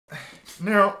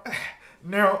Now,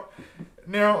 now,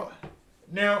 now,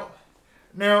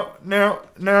 now,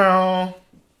 now.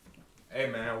 Hey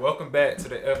man, welcome back to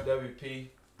the FWP,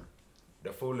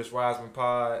 the Foolish Wiseman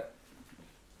Pod.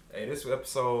 Hey, this is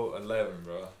episode 11,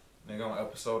 bro. Nigga on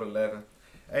episode 11.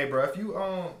 Hey, bro, if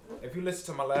you listen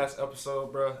to my last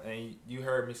episode, bro, and you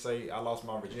heard me say I lost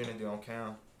my virginity on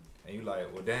cam, and you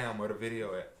like, well, damn, where the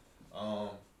video at?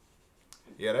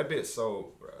 Yeah, that bit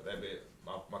sold, bro. That bit,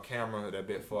 my camera, that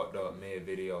bit fucked up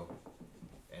mid-video,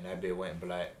 and that bit went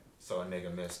black, so a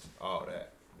nigga missed all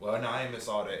that. Well, no, I ain't missed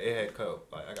all that. It had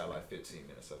cut, like, I got like 15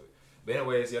 minutes of it. But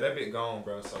anyways, yeah, that bit gone,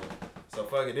 bro, so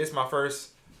fuck it. This is my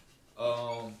first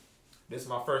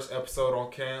episode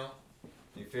on cam.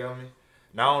 You feel me?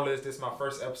 Not only is this my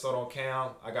first episode on cam,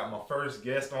 I got my first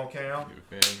guest on cam. You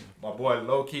feel me? My boy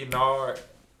Lowkey Nard.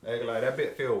 Like that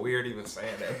bit feel weird even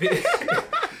saying that bit.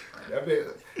 that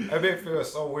bit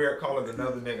feels so weird calling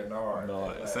another nigga Nard. No,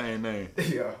 like, same name.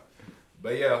 Yeah.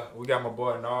 But yeah, we got my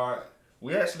boy Nard.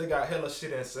 We actually got hella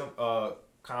shit and some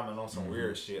comment on some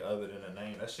weird shit other than the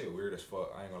name. That shit weird as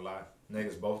fuck. I ain't gonna lie.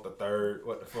 Niggas both the third.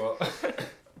 What the fuck?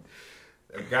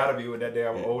 It gotta be with that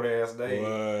damn old ass name.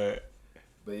 What?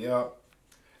 But yeah.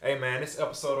 Hey man, this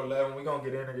episode 11. We gonna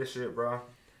get into this shit, bro.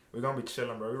 We gonna be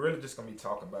chilling, bro. We really just gonna be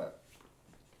talking about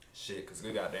shit, cause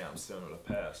we got damn similar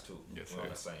paths too. Yes, we on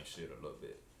sir. the same shit a little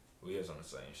bit. We is on the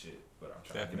same shit, but I'm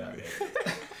trying Definitely. to get out that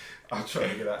bit. I'm trying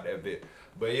to get out that bit.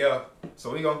 But yeah,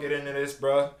 so we gonna get into this,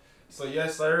 bro. So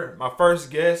yes, sir. My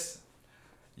first guest,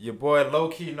 your boy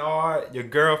Lowkey Nard, your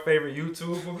girl favorite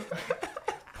YouTuber,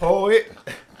 poet,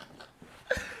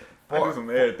 I do some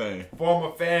everything. former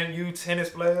FAMU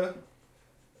tennis player.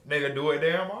 Nigga do it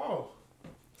damn all.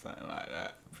 Something like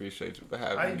that. Appreciate you for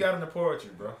having How me. you got into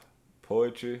poetry, bro?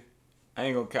 Poetry. I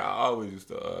ain't gonna count. I always used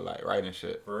to like writing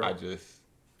shit. For real? I just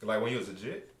Like when you was a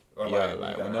jit? Or Yeah, when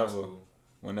like you got in high school?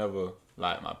 whenever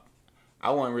like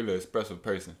I wasn't really an expressive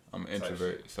person. I'm an Type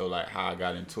introvert. So like how I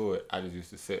got into it, I just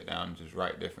used to sit down and just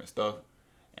write different stuff.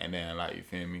 And then like you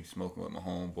feel me, smoking with my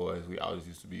homeboys, we always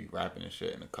used to be rapping and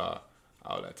shit in the car,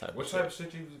 all that type What of shit. type of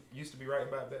shit you used to be writing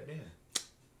about back then?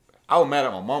 I was mad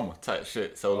at my mama type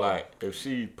shit. So like if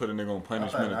she put a nigga on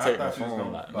punishment and take my you was phone,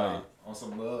 gonna, like nah. on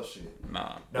some love shit.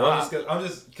 Nah. No, Well, I'm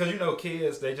just cause you know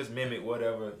kids, they just mimic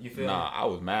whatever. You feel Nah, me? I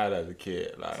was mad as a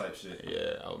kid. Like Type shit.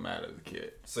 Yeah, I was mad as a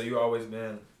kid. So you always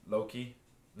been low key?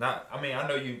 Not, I mean, I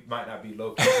know you might not be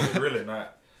low key, but you're really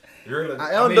not. You're really,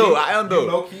 I am though.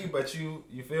 You low key, but you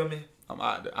feel me? I'm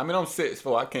out there. I mean I'm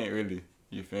 6'4", I can't really,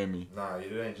 you feel me? Nah,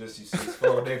 it ain't just you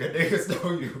 6'4", nigga. Niggas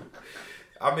know you.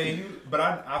 I mean, but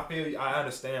I feel, I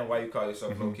understand why you call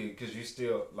yourself low key, because you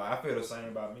still, like, I feel the same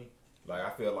about me. Like,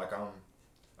 I feel like I'm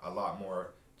a lot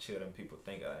more chill than people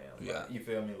think I am. Yeah. Like, you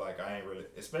feel me? Like, I ain't really,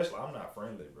 especially, I'm not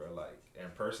friendly, bro. Like, in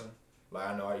person, like,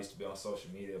 I know I used to be on social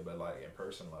media, but, like, in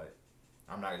person, like,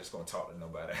 I'm not just going to talk to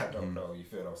nobody I don't know. You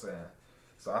feel what I'm saying?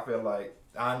 So, I feel like,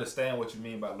 I understand what you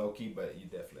mean by low key, but you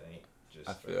definitely ain't just.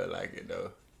 I feel like it though.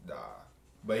 Nah.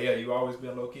 But, yeah, you always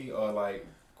been low key or, like,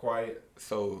 quiet?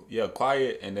 So yeah,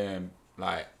 quiet, and then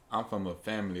like I'm from a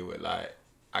family with like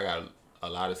I got a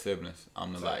lot of siblings.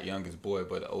 I'm the like youngest boy,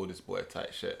 but the oldest boy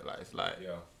type shit. Like it's like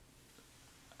Yeah.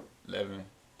 11,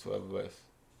 12 of us.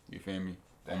 You feel me?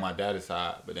 Damn. On my daddy's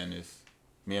side, but then it's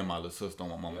me and my little sister on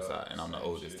my mama's Yeah, side, and I'm the same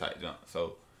oldest shit. type jump.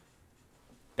 So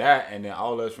that, and then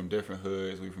all us from different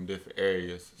hoods, we from different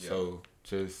areas. Yeah. So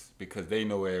just because they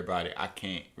know everybody, I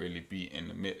can't really be in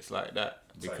the midst like that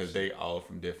because they all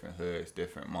from different hoods,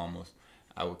 different mamas.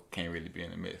 Can't really be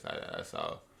in the midst like that. That's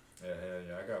all. Yeah,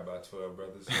 I got about 12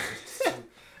 brothers.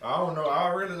 I don't know. I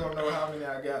really don't know how many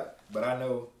I got, but I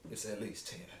know it's at least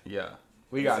 10. Yeah.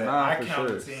 We got 9 for sure. I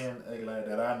counted 10 like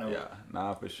that I know. Yeah,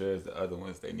 9 for sure is the other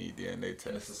ones they need DNA And it's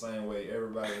the test. same way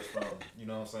everybody is from. You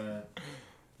know what I'm saying?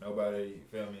 Nobody, you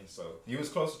feel me? So, you was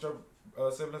close to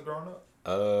your siblings growing up?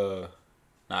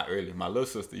 Not really. My little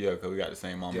sister, yeah, because we got the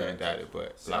same mama Yeah, and daddy,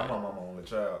 but See, like, I'm my mama only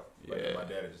child. But Yeah. my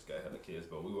daddy just got hella kids,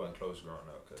 but we wasn't close growing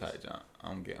up. tight jump.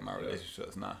 I'm getting my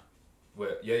relationships now.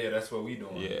 Well, yeah, that's what we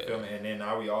doing. You Yeah. feel me? And then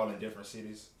now we all in different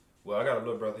cities. Well, I got a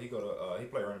little brother. He he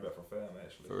play running back for Fam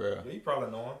actually. For real? Yeah, you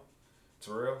probably know him.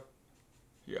 Terrell.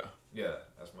 Yeah, Yeah,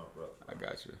 that's my brother. I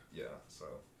got you. Yeah, so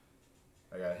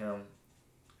I got him,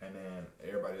 and then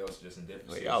everybody else just in different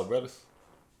Wait, cities. y'all brothers?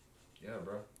 Yeah,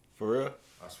 bro. For real?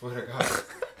 I swear to God.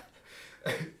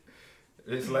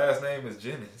 His last name is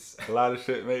Jennings. A lot of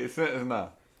shit made sense now.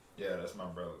 Yeah, that's my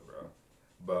brother, bro.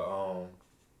 But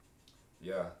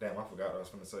yeah, damn, I forgot what I was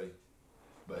gonna say.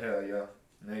 But hell yeah,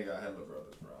 they got hella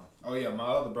brothers, bro. Oh yeah, my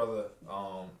other brother,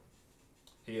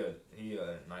 he in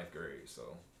 9th grade,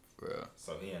 so For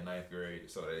real. he in 9th grade,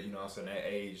 so that, you know what I'm saying, that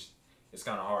age, it's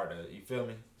kind of hard to, you feel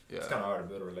me? It's kind of hard to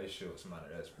build a relationship with somebody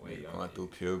that's way younger. Going through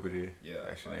puberty. Yeah.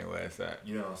 That shit ain't where it's at.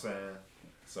 You know what I'm saying?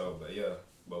 So, but yeah.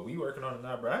 But we working on it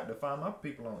now, bro. I had to find my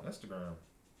people on Instagram.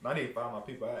 I need to find my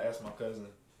people. I asked my cousin.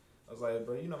 I was like,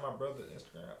 bro, you know my brother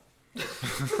Instagram.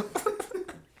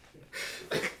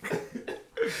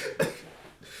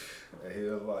 And he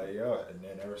was like, yo. And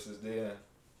then ever since then,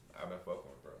 I've been fucking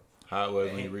with bro. How it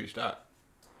was when you reached out?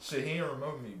 Shit, he didn't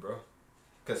remember me, bro.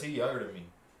 Because he younger than me.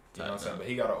 You know what I'm saying? But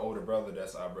he got an older brother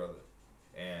that's our brother.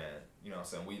 And, you know what I'm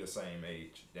saying, we the same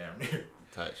age, damn near.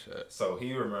 Tight shit. So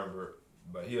he remembered,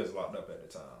 but he was locked up at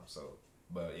the time. So,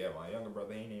 but yeah, my younger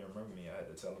brother, he didn't even remember me. I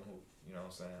had to tell him who, you know what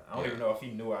I'm saying? I don't even know if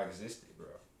he knew I existed, bro.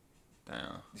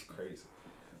 Damn. It's crazy.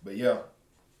 But yeah.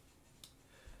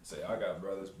 So yeah, I got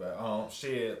brothers, but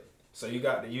shit. So you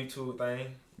got the YouTube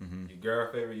thing. Mm-hmm. Your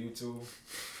girl favorite YouTube.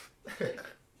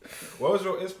 What was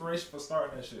your inspiration for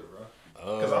starting that shit, bro?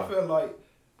 Because I feel like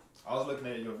I was looking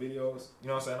at your videos. You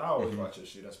know what I'm saying? I always watch your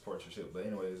shit and support your shit. But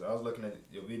anyways, I was looking at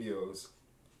your videos,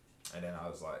 and then I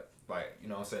was like, you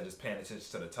know what I'm saying, just paying attention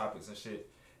to the topics and shit.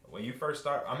 When you first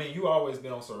start, I mean, you always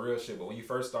been on some real shit, but when you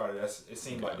first started, it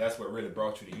seemed like that's what really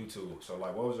brought you to YouTube. So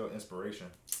like, what was your inspiration?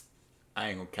 I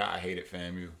ain't gonna count. I hated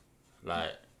FAMU.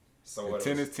 Like, so the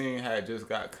tennis team had just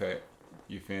got cut.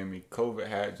 You feel me? COVID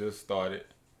had just started.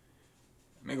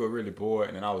 Nigga was really bored,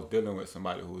 and then I was dealing with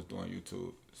somebody who was doing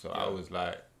YouTube. So I was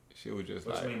like, she was just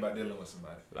what like. What you mean by dealing with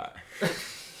somebody? Like,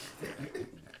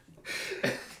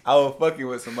 I was fucking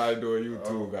with somebody doing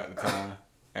YouTube at the time,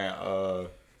 and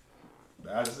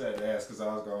I just had to ask because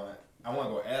I wasn't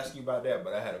gonna ask you about that,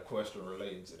 but I had a question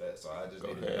relating to that, so I just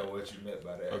needed to know what you meant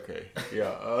by that. Okay,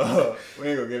 yeah, we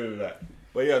ain't gonna get into that,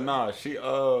 but yeah, nah, she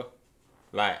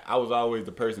like, I was always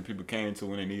the person people came to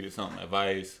when they needed something,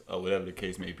 advice or whatever the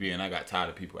case may be, and I got tired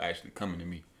of people actually coming to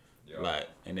me. Yep. Like,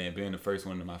 and then being the first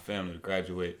one in my family to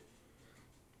graduate,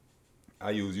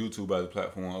 I use YouTube as a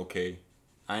platform. Okay,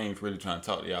 I ain't really trying to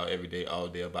talk to y'all every day, all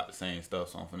day about the same stuff,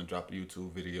 so I'm finna drop a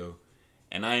YouTube video.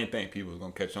 And I didn't think people was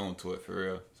gonna catch on to it for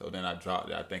real. So then I dropped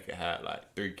it. I think it had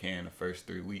like 3K in the first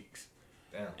 3 weeks.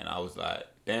 Damn. And I was like,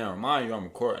 damn, remind you I'm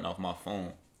recording off my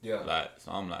phone. Yeah. Like,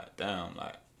 so I'm like, damn,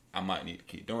 like, I might need to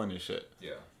keep doing this shit.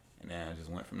 Yeah. And then I just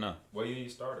went from there. What year you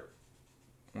started?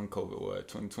 When COVID was,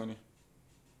 2020?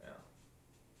 Yeah.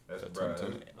 That's so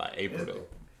 2020, like April though.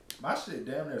 My shit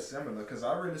damn near similar, because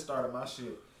I really started my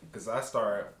shit, because I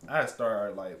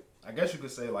started like, I guess you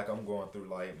could say like I'm going through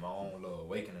like my own little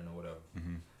awakening or whatever.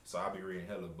 Mm-hmm. So I be reading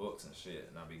hella books and shit,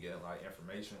 and I be getting like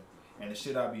information. And the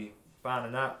shit I be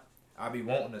finding out, I be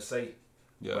wanting to say.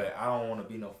 Yeah. But I don't want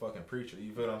to be no fucking preacher.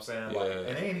 You feel what I'm saying? Yeah. Like,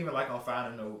 and it ain't even like I'm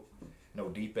finding no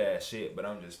deep ass shit, but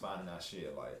I'm just finding out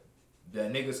shit like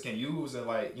that niggas can use, and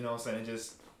like, you know what I'm saying?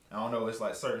 Just, I don't know, it's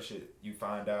like certain shit you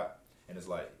find out, and it's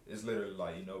like, it's literally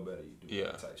like, you know better, you do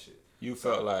type shit. You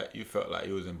felt like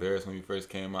you was embarrassed when you first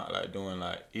came out, like doing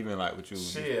like, even like what you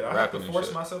shit. I have to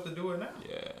force myself to do it now.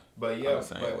 Yeah. But yeah,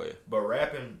 but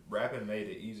rapping made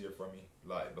it easier for me.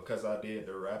 Like, because I did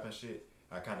the rapping shit,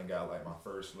 I kind of got like my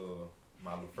first little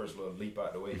leap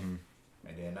out the way, and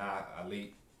then I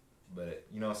leap. But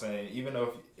you know what I'm saying? Even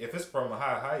though if it's from a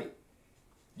high height,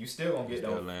 you still gonna get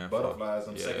those butterflies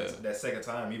that second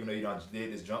time, even though you don't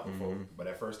did this jump before. But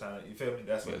that first time, you feel me?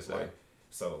 That's what it's like.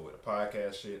 So with the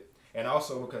podcast shit, and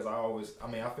also because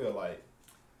I feel like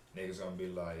niggas gonna be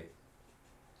like,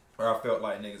 or I felt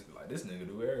like niggas be like, this nigga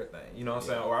do everything. You know what I'm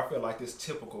saying? Or I feel like it's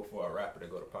typical for a rapper to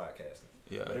go to podcasting.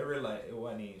 Yeah. But it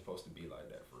wasn't even supposed to be like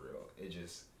that for real. It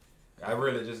just, I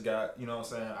really just got, you know what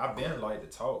I'm saying? I've been like to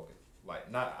talk. Like,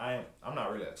 I'm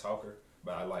not really a talker,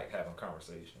 but I like having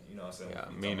conversation. You know what I'm saying? Yeah,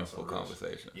 meaningful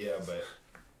conversation. Yeah, but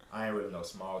I ain't really no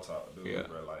small talk dude, yeah,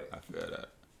 bro. Like, I feel that.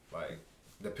 Like,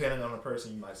 depending on the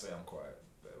person, you might say I'm quiet,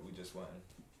 but we just wasn't.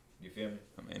 You feel me?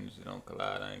 I mean, energy don't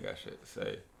collide. I ain't got shit to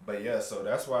say. But yeah, so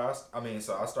that's why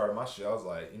so I started my shit. I was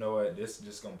like, you know what? This is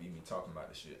just gonna be me talking about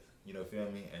the shit. You know, feel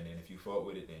me? And then if you fuck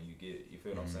with it, then you get it. You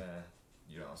feel what I'm saying?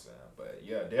 You know what I'm saying? But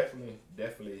yeah,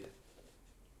 definitely.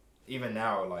 Even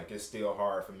now, like, it's still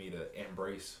hard for me to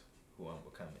embrace who I'm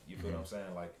becoming. You feel what I'm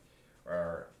saying? Like,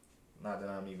 or not that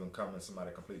I'm even becoming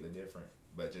somebody completely different,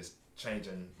 but just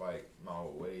changing like my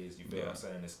old ways. You feel what I'm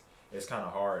saying? It's kind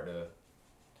of hard to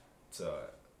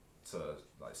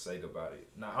like say goodbye to you.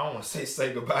 Now, I don't want to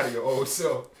say goodbye to your old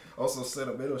self. Also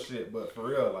sentimental shit, but for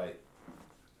real,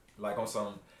 like on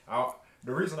some.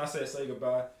 The reason I said say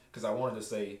goodbye, because I wanted to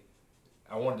say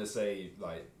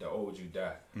like the old you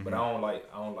die, but I don't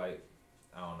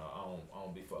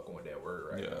be fucking with that word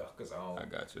right now, because I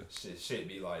got you. Shit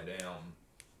be like, damn,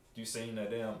 you seen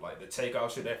that damn, like the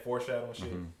takeoff shit, that foreshadowing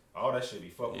shit, all that shit be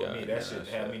fucking with me. That shit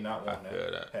had me not wanting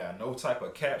to have no type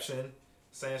of caption.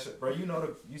 saying shit, bro.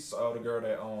 You saw the girl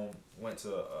that went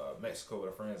to Mexico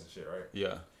with her friends and shit, right?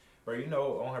 Yeah. Bro, you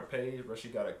know on her page, bro, she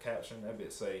got a caption that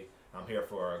bitch say, "I'm here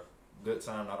for a good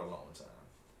time, not a long time."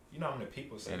 You know how many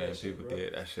people say And that then shit, people bro?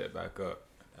 did that shit back up.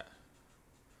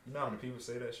 You know how many people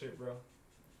say that shit, bro?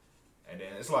 And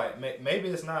then it's like maybe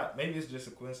it's not, maybe it's just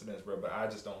a coincidence, bro. But I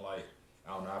just don't like.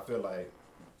 I don't know. I feel like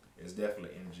it's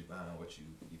definitely energy behind what you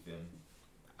feel me.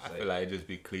 I feel like it just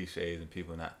be cliches and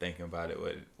people not thinking about it.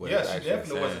 What Yeah, it's she actually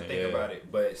definitely saying. wasn't thinking about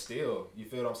it, but still, you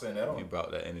feel what I'm saying? That don't. You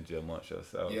brought that energy amongst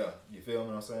yourself. Yeah, you feel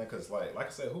what I'm saying? Cause like I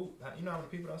said, you know how many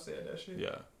people done said that shit?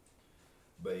 Yeah.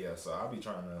 But yeah, so I'll be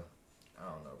trying to, I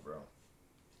don't know, bro.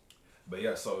 But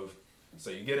yeah, so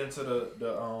you get into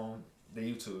the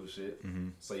YouTube shit. Mm-hmm.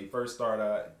 So you first start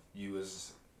out,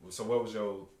 so what was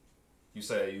you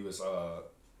said you was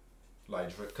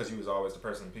like, cause you was always the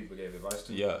person people gave advice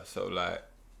to? Yeah, so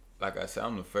like I said,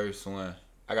 I'm the first one.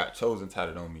 I got chosen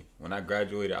tatted on me. When I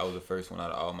graduated, I was the first one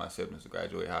out of all my siblings to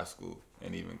graduate high school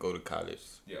and even go to college.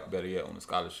 Yeah. Better yet, on a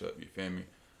scholarship, you feel me?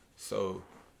 So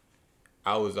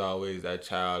I was always that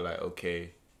child, like,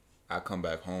 okay, I come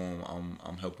back home,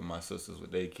 I'm helping my sisters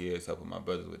with their kids, helping my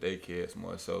brothers with their kids,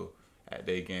 more so at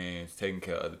their games, taking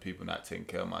care of other people, not taking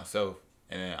care of myself.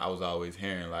 And then I was always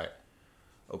hearing like,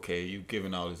 okay, you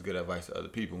giving all this good advice to other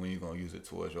people, when you gonna use it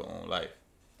towards your own life?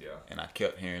 Yeah. And I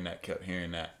kept hearing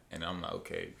that, and I'm like,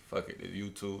 okay, fuck it, it's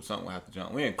YouTube, something will have to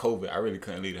jump. We in COVID, I really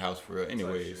couldn't leave the house for real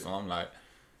anyway, so I'm like,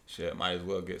 shit, might as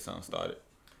well get something started.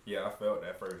 Yeah, I felt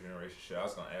that first generation shit. I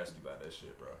was gonna ask you about that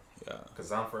shit, bro. Yeah.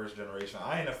 Cause I'm first generation.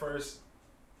 I ain't the first.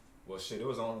 Well, shit, it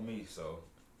was only me, so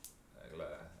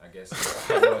I guess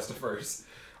I was the first.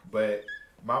 But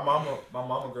my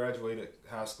mama graduated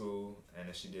high school, and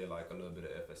then she did like a little bit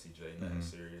of FSCJ, nothing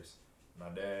serious. My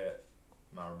dad,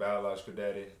 my biological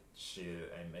daddy,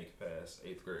 shit ain't make it past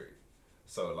 8th grade.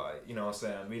 So like, you know what I'm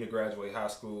saying? Me to graduate high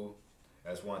school,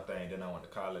 that's one thing. Then I went to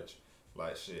college.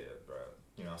 Like shit, bro.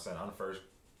 You know what I'm saying? I'm the first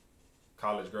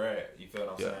college grad. You feel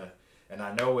what I'm saying? And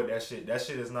I know what that shit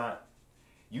is not.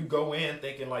 You go in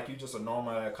thinking like you just a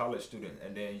normal college student,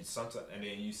 and then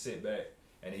you sit back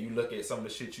and then you look at some of the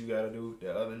shit you gotta do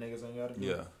that other niggas ain't gotta do.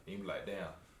 Yeah. And you be like, damn,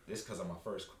 this cause I'm my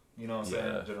first, you know what I'm Yeah,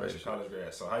 saying, generation sure. college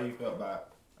grad. So how you felt about,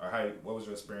 or what was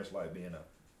your experience like being a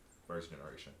first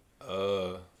generation?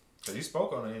 So you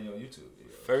spoke on it in your YouTube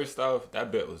video. First off,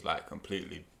 that bit was like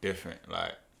completely different.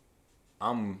 Like,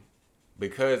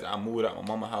 because I moved out my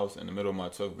mama's house in the middle of my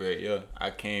 12th grade year,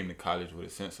 I came to college with a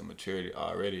sense of maturity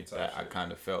already that I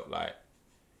kind of felt like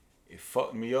it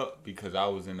fucked me up, because I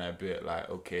was in that bit like,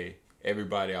 okay,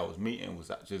 everybody I was meeting was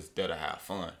just there to have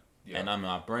fun. Yeah. And in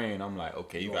my brain, I'm like,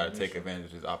 okay, you got to take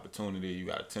advantage of this opportunity. You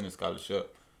got a tennis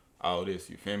scholarship, all this,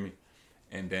 you feel me?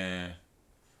 And then,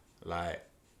 like,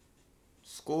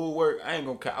 schoolwork, I ain't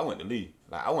gonna I went to leave.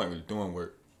 Like, I wasn't really doing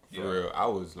work for real. I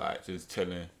was like just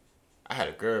chilling. I had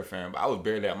a girlfriend, but I was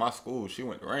barely at my school. She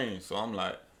went to range, so I'm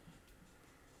like,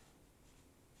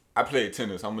 I played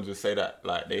tennis. I'm gonna just say that.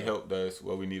 Like, they helped us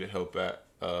where we needed help at,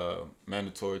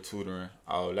 mandatory tutoring,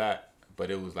 all that. But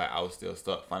it was like I was still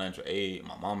stuck. Financial aid.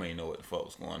 My mom ain't know what the fuck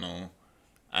was going on.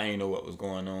 I ain't know what was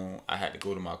going on. I had to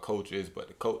go to my coaches, but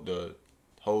the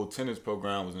whole tennis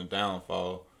program was in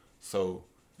downfall. So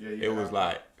it was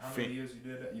like. How many years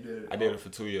you did that? You did it. I did it for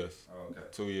 2 years. Oh, okay.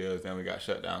 2 years. Then we got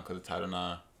shut down because of Title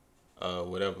IX.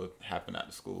 Whatever happened at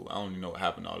the school, I don't even know what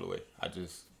happened all the way. I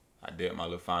did my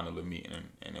little final little meeting,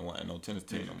 and there wasn't no tennis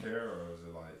team. Did you care, or was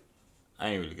it like? I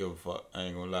ain't really give a fuck. I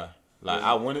ain't gonna lie. Like,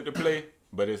 I wanted to play,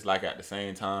 but it's like at the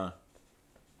same time,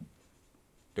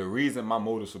 the reason my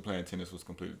motives for playing tennis was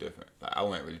completely different. Like, I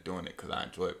wasn't really doing it because I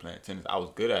enjoyed playing tennis. I was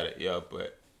good at it, yeah,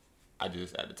 but I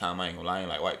just, at the time, I ain't gonna lie, I ain't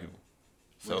like white people.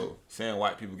 So seeing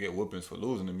white people get whoopings for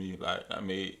losing to me, like, that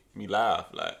made me laugh,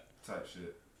 like. Type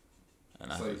shit. And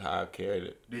that's just how I carried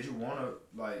it. Did you want to,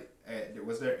 like,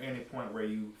 was there any point where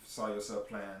you saw yourself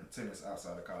playing tennis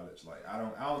outside of college? Like, I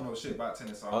don't know shit about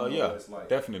tennis. So I don't know what it's like.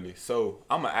 Definitely. So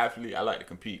I'm an athlete. I like to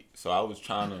compete. So I was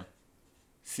trying to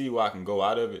see where I can go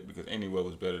out of it, because anywhere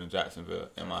was better than Jacksonville,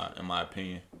 in my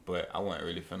opinion. But I wasn't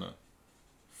really finna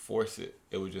force it.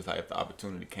 It was just like, if the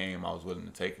opportunity came, I was willing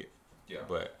to take it. Yeah.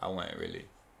 But I wasn't really.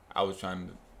 I was trying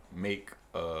to make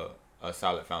a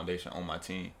solid foundation on my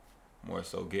team. More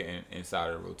so getting inside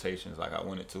of the rotations like I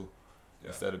wanted to. Yeah.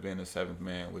 Instead of being a 7th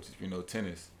man, which is,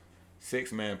 tennis,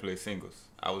 6 man play singles.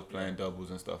 I was playing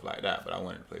doubles and stuff like that, but I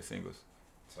wanted to play singles.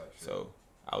 So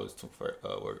I was too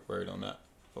worried on that,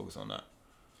 focus on that.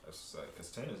 That's like, because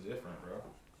tennis is different, bro.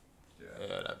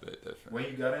 Yeah, that bit different. When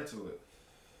you got into it?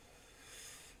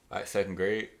 Like 2nd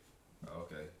grade.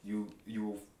 Okay.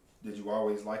 Did you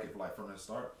always like it, like, from the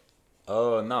start?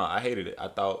 No, I hated it. I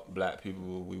thought black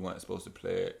people, we weren't supposed to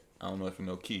play it. I don't know if you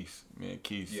know Keith. Me and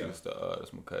Keith,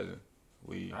 that's my cousin.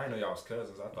 I didn't know y'all was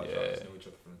cousins. I thought y'all just knew each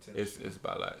other from the tennis. It's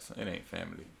about like, it ain't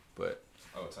family, but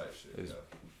type shit. It's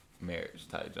marriage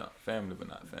type jump. Family, but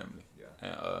not family.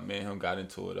 Yeah. And me and him got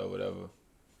into it or whatever.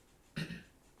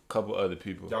 Couple other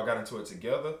people. Y'all got into it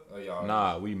together, or y'all?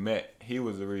 Nah, we met. He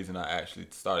was the reason I actually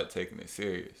started taking it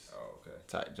serious. Oh, okay.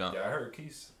 Type jump. Yeah, I heard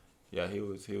Keith. Yeah, he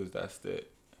was he was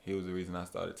the reason I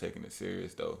started taking it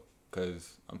serious though,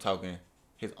 cause I'm talking.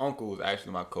 His uncle was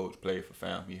actually my coach, played for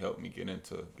FAM. He helped me get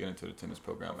into the tennis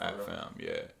program at FAM.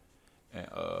 Yeah, and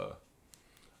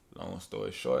long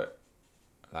story short,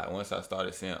 like once I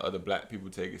started seeing other black people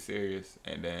take it serious,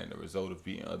 and then the result of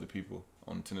beating other people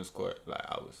on the tennis court, like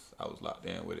I was locked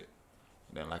in with it.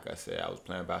 And then, like I said, I was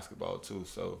playing basketball too,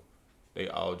 so they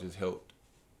all just helped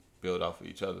build off of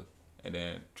each other. And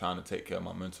then trying to take care of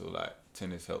my mental, like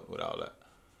tennis helped with all that.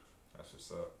 That's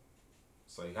what's up.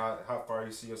 So how far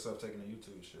you see yourself taking the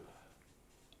YouTube shit?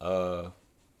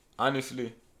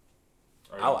 Honestly,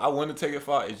 I want to take it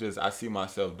far. It's just I see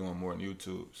myself doing more on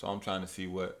YouTube, so I'm trying to see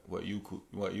what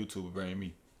YouTube will bring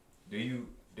me. Do you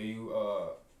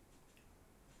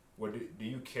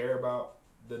care about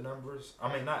the numbers?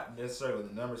 I mean, not necessarily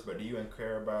the numbers, but do you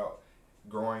care about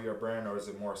growing your brand, or is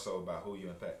it more so about who you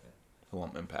impacting? Who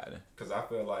I'm impacting. Because I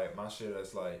feel like my shit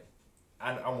is like,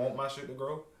 I want my shit to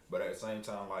grow, but at the same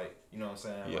time, like, you know what I'm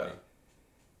saying? Yeah. Like,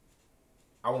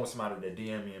 I want somebody to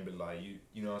DM me and be like,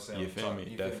 you know what I'm saying? You feel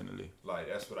me? Definitely. Like,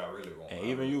 that's what I really want. And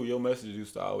even your messages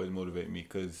used to always motivate me,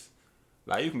 because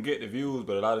like you can get the views,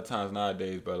 but a lot of times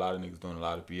nowadays, but a lot of niggas doing a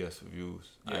lot of BS for views.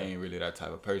 Yeah. I ain't really that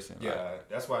type of person. Yeah, like,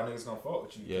 that's why niggas gonna fuck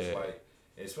with you. Yeah. Like,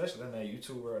 especially in that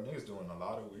YouTube world, niggas doing a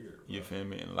lot of weird. Bro. You feel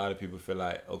me? And a lot of people feel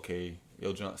like, okay,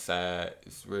 your junk sad,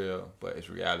 it's real, but it's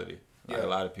reality. Like a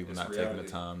lot of people not taking the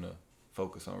time to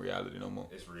focus on reality no more.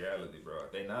 It's reality, bro.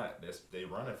 They not. They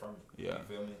running from it. Yeah. You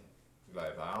feel me?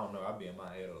 Like I don't know. I be in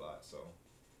my head a lot, so,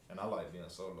 and I like being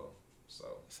solo. So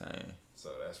same.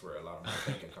 So that's where a lot of my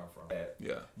thinking come from.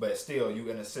 Yeah. But still, you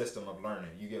in a system of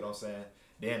learning. You get what I'm saying?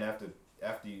 Then after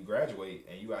you graduate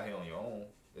and you out here on your own,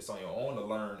 it's on your own to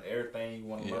learn everything you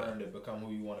want to learn to become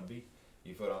who you want to be.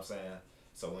 You feel what I'm saying?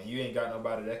 So when you ain't got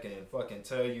nobody that can fucking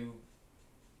tell you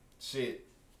shit,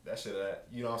 that shit,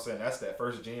 you know what I'm saying? That's that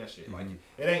first gen shit. Mm-hmm. Like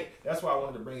it ain't. That's why I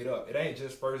wanted to bring it up. It ain't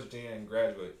just first gen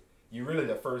graduate. You really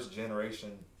the first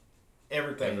generation.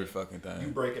 Everything. Every fucking thing. You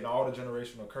breaking all the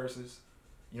generational curses.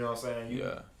 You know what I'm saying?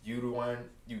 You the one,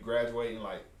 you graduating,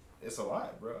 like, it's a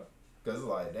lot, bro. Because it's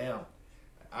like, damn,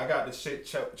 I got the shit,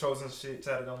 chosen shit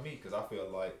tatted on me because I feel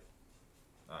like,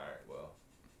 all right, well,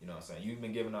 you know what I'm saying? You've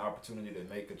been given the opportunity to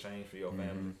make a change for your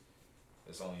family.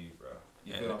 It's on you, bro.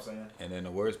 You feel what I'm saying? And then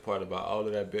the worst part about all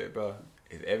of that bit, bro,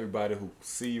 is everybody who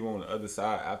see you on the other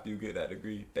side after you get that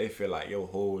degree, they feel like your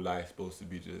whole life supposed to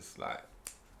be just like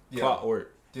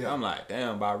clockwork. Yeah. I'm like,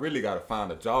 damn, but I really got to find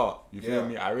a job. You feel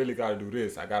me? I really got to do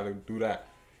this. I got to do that.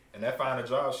 And that find a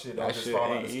job shit, that just shit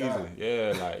fall ain't easy.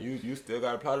 Yeah, like, you still got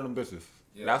to apply to them bitches.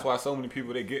 Yeah. That's why so many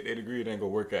people, they get their degree, then go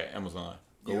work at Amazon,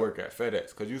 go work at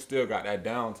FedEx, because you still got that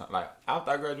downtime. Like,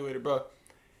 after I graduated, bro,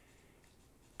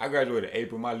 I graduated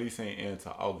April. My lease ain't in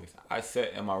until August. I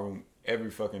sat in my room every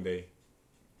fucking day,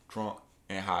 drunk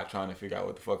and high, trying to figure out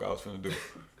what the fuck I was finna do.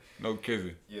 No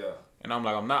kidding. Yeah. And I'm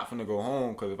like, I'm not finna go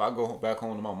home, because if I go back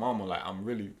home to my mama, like,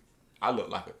 I look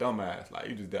like a dumbass. Like,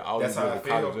 you just did all these years of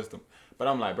college just to, but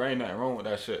I'm like, bro, ain't nothing wrong with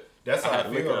that shit. That's how I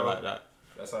feel. Look at it like that.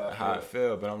 That's how I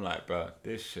feel. But I'm like, bro,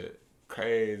 this shit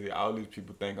crazy. All these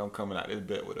people think I'm coming out this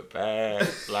bit with a bag.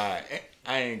 Like,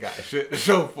 I ain't got shit to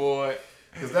show for it.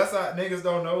 Cause that's how niggas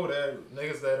don't know that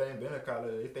niggas that ain't been in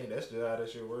college, they think that's just how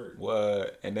that shit works.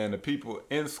 What? And then the people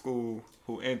in school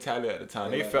who in Tally at the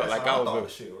time, they felt like I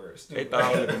was they thought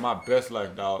I was living my best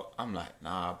life, dog. I'm like,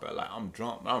 nah, bro, like I'm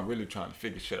drunk, but I'm really trying to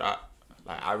figure shit out.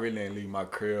 Like I really ain't leave my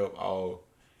crib all,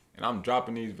 and I'm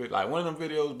dropping these videos. Like one of them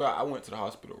videos, bro, I went to the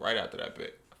hospital right after that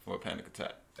bit for a panic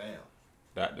attack. Damn.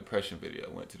 That depression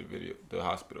video, went to the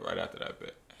hospital right after that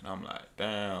bit, and I'm like,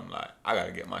 damn, like I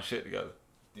gotta get my shit together.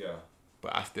 Yeah.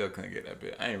 But I still couldn't get that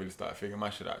bit. I ain't really started figuring my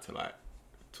shit out till like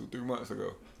 2-3 months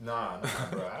ago. Nah,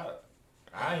 bro.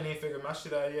 I ain't even figured my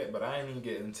shit out yet, but I ain't even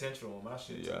get intentional on my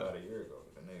shit till about a year ago.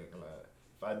 The nigga, like,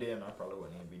 if I didn't, I probably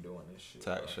wouldn't even be doing this shit.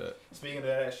 Tight shit. Speaking of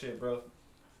that shit, bro.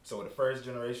 So with the first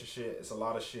generation shit, it's a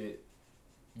lot of shit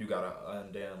you gotta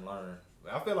undamn learn.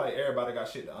 I feel like everybody got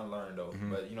shit to unlearn though.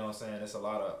 Mm-hmm. But you know what I'm saying? It's a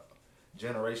lot of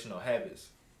generational habits.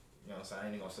 You know what I'm saying? I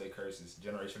ain't even gonna say curses.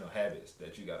 Generational habits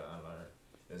that you gotta unlearn.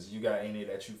 Is you got any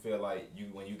that you feel like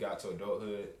when you got to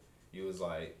adulthood, you was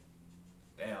like,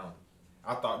 damn,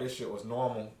 I thought this shit was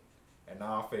normal, And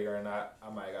now I'm figuring out I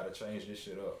might gotta change this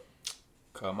shit up.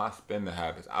 Cause my spending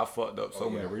habits, I fucked up so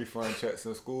many refund checks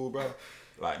in school, bro.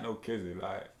 Like no kidding,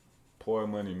 like poor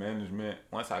money management.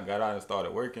 Once I got out and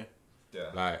started working,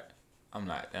 like I'm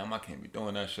like, damn, I can't be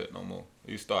doing that shit no more.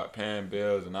 You start paying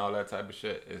bills and all that type of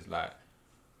shit. It's like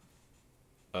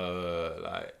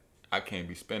I can't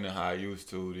be spending how I used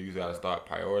to. You gotta start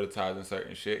prioritizing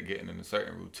certain shit, getting into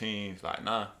certain routines. Like,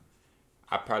 nah,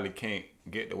 I probably can't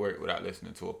get to work without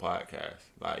listening to a podcast.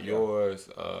 Like yours,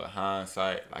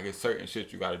 Hindsight. Like, it's certain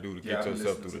shit you gotta do to get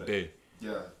yourself through the day.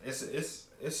 Yeah,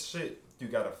 it's shit you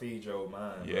gotta feed your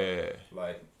mind. Yeah. Bro.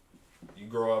 Like, you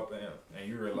grow up and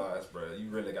you realize, bro, you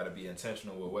really gotta be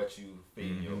intentional with what you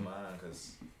feed in your mind,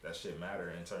 because that shit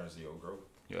matter in terms of your growth.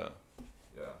 Yeah.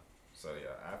 Yeah. So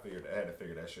I had to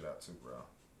figure that shit out too, bro.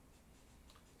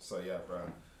 So yeah, bro.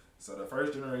 So the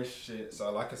first generation shit.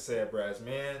 So like I said, bro, as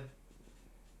men,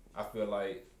 I feel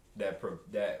like that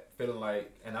feeling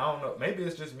like, and I don't know, maybe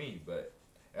it's just me, but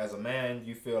as a man,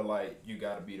 you feel like you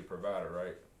gotta be the provider,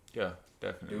 right? Yeah,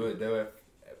 definitely.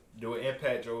 Do it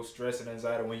impact your stress and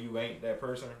anxiety when you ain't that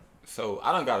person? So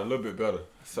I done got a little bit better.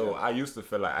 So I used to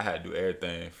feel like I had to do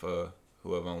everything for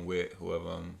whoever I'm with, whoever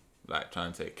I'm like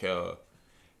trying to take care of.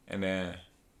 And then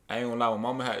I ain't gonna lie, when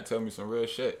mama had to tell me some real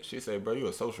shit, she said, bro, you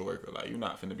a social worker. Like, you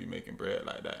not finna be making bread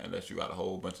like that unless you got a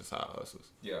whole bunch of side hustles.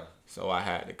 Yeah. So I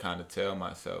had to kind of tell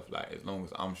myself, like, as long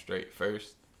as I'm straight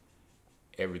first,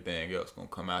 everything else gonna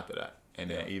come after that. And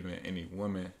then even any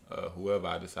woman, whoever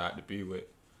I decide to be with,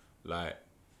 like,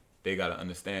 they gotta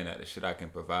understand that the shit I can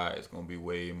provide is gonna be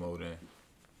way more than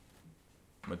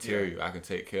material. Yeah. I can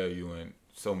take care of you in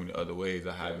so many other ways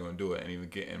of how you're gonna do it, and even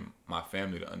getting my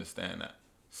family to understand that.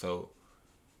 So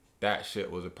that shit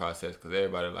was a process, because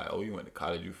everybody like, oh, you went to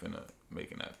college, you finna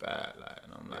making that bad. Like,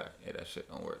 and I'm like, hey, that shit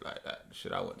don't work like that. The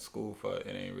shit I went to school for, it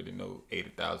ain't really no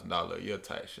 $80,000 a year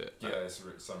type shit. Like, it's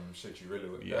some shit you really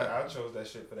would. Yeah. I chose that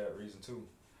shit for that reason too.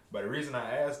 But the reason I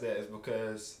asked that is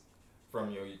because from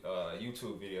your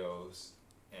YouTube videos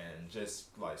and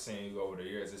just like seeing you over the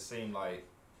years, it seemed like,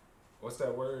 what's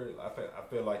that word? I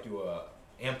feel like you a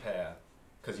empath,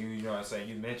 because you know what I'm saying,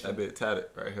 you mentioned that bit tatted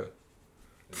right here.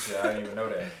 Yeah, I didn't even know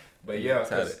that. But yeah,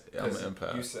 cause I'm an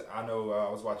empath. You said, I know I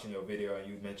was watching your video and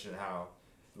you mentioned how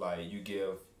like you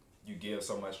give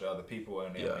so much to other people,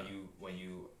 and then when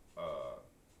you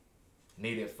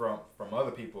need it from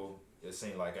other people, it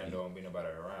seemed like I don't be nobody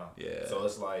around. Yeah. So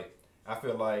it's like, I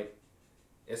feel like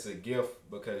it's a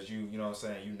gift, because you know what I'm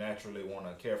saying, you naturally want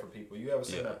to care for people. You ever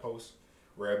seen that post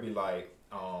where it'd be like,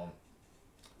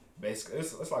 basically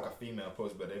it's like a female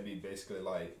post, but it'd be basically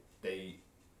like they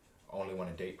only want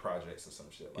to date projects or some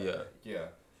shit like that. Yeah.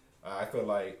 I feel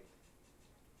like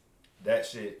that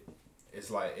shit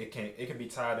is like, it can be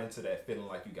tied into that feeling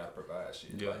like you gotta provide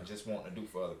shit. Yeah. Like just wanting to do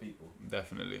for other people.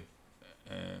 Definitely.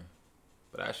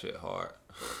 But that shit hard.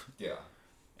 Yeah.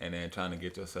 And then trying to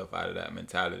get yourself out of that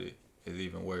mentality is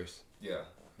even worse. Yeah,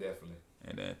 definitely.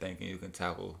 And then thinking you can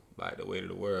tackle like the weight of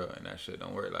the world, and that shit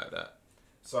don't work like that.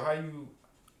 So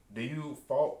do you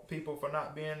fault people for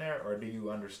not being there, or do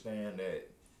you understand that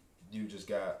you just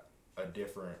got a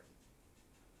different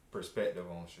perspective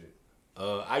on shit?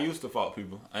 I used to fault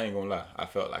people. I ain't gonna lie. I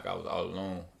felt like I was all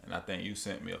alone, and I think you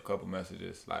sent me a couple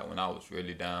messages like when I was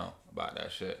really down about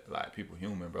that shit. Like, people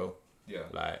human, bro. Yeah.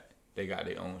 Like, they got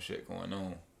their own shit going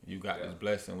on. You got this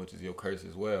blessing, which is your curse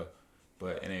as well,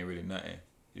 but it ain't really nothing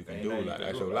you can do. Like,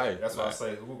 that's your life. That's why I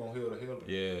say, who gonna heal the healer?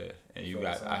 Yeah, and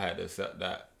I had to accept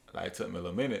that. Like, it took me a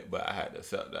little minute, but I had to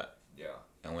accept that. Yeah.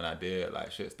 And when I did,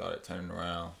 like, shit started turning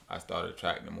around. I started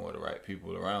attracting more of the right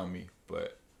people around me.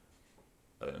 But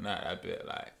other than that, I bet,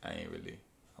 like, I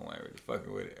wasn't really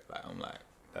fucking with it. Like, I'm like,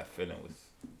 that feeling was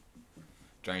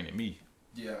draining me.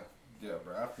 Yeah,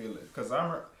 bro, I feel it. Because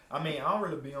I don't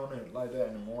really be on it like that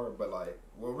anymore. But, like,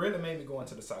 what really made me go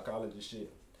into the psychology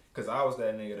shit, because I was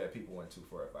that nigga that people went to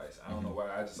for advice. I don't know why.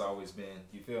 I just always been,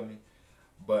 you feel me?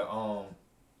 But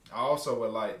I also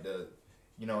would like the,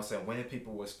 you know what I'm saying, when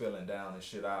people was feeling down and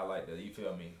shit, I like to, you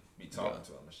feel me, be talking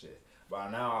to them and shit. But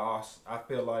now I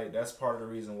feel like that's part of the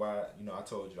reason why, you know, I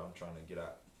told you I'm trying to get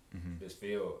out this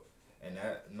field. And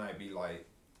that might be like,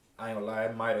 I ain't gonna lie,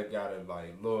 it might have got it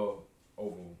like a little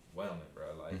overwhelming, bro.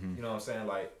 Like, you know what I'm saying?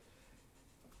 Like,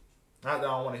 not that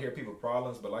I don't want to hear people's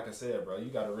problems, but like I said, bro, you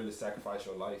gotta really sacrifice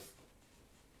your life.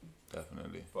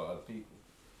 Definitely. For other people.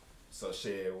 So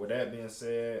shit, with that being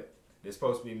said, it's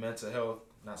supposed to be mental health.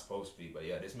 Not supposed to be, but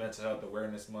yeah, this mental health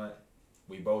awareness month.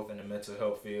 We both in the mental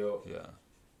health field. Yeah.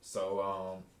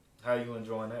 So how you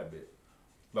enjoying that bit?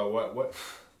 But what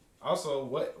also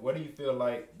what do you feel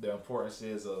like the importance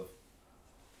is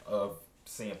of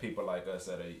seeing people like us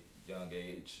at a young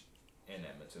age in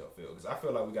that mental health field? Because I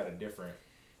feel like we got a different.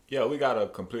 Yeah, we got a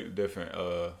completely different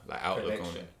like outlook on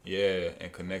Connection. it. Yeah,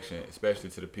 and connection, especially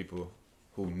to the people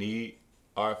who need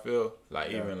our field.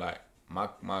 Like even like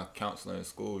my counselor in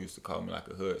school used to call me like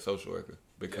a hood social worker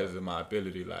because of my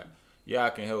ability. Like, yeah, I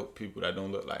can help people that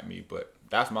don't look like me, but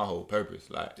that's my whole purpose.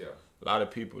 Like, a lot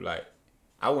of people, like,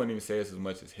 I wouldn't even say it's as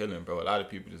much as healing, bro. A lot of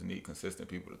people just need consistent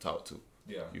people to talk to.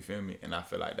 Yeah. You feel me? And I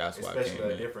feel like that's why I especially came a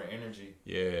in. different energy.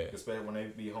 Yeah. Especially when they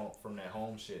be home from that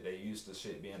home shit, they used to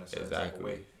shit being a certain type of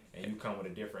way, and you come with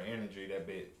a different energy.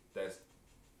 That's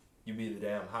you be the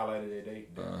damn highlight of their day.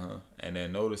 And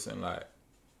then noticing like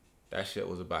that shit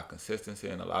was about consistency,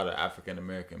 and a lot of African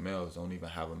American males don't even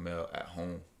have a male at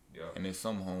home. Yeah. And in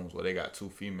some homes where they got 2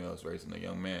 females raising a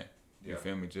young man. You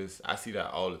feel me? Just I see that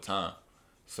all the time.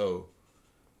 So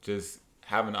just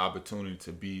having the opportunity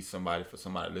to be somebody for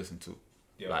somebody to listen to.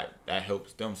 Yeah. Like that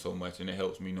helps them so much, and it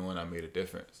helps me knowing I made a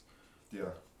difference. Yeah,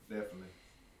 definitely.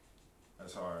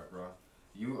 That's hard, bro.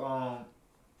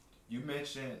 You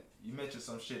mentioned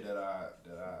some shit that I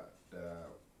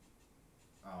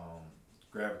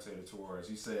gravitated towards.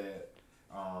 You said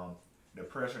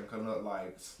depression can look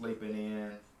like sleeping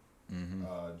in,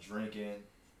 drinking,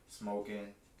 smoking.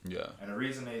 Yeah. And the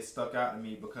reason they stuck out to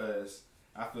me because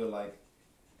I feel like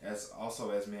as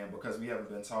men, because we haven't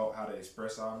been taught how to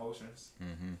express our emotions,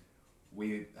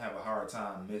 we have a hard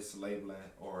time mislabeling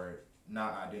or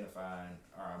not identifying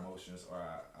our emotions or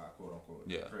our quote unquote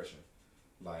depression.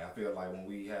 Like I feel like when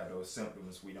we have those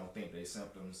symptoms, we don't think they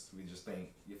symptoms. We just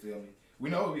think, you feel me?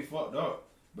 We know we fucked up,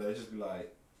 but it just be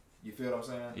like, you feel what I'm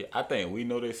saying? Yeah, I think we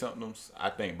know they symptoms.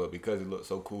 But because it looks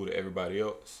so cool to everybody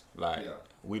else, like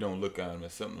we don't look at them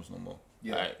as symptoms no more.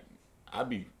 Yeah. Like I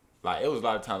be like, it was a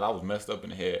lot of times I was messed up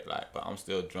in the head, like, but I'm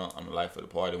still drunk. I'm the life of the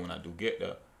party when I do get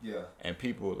there. Yeah. And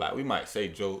people, like, we might say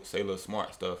jokes, say little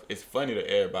smart stuff. It's funny to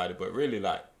everybody, but really,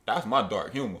 like, that's my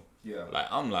dark humor. Yeah. Like,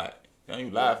 I'm like, you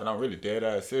laughing, I'm really dead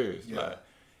ass serious. Yeah. Like,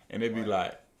 and they be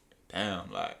like,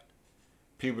 damn, like,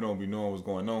 people don't be knowing what's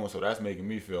going on, so that's making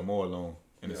me feel more alone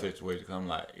in the situation. Cause I'm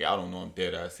like, I don't know, I'm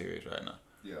dead ass serious right now.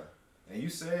 Yeah. And you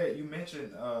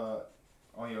mentioned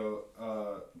on your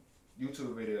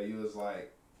YouTube video, you was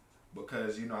like,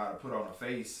 because you know how to put on a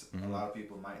face, a lot of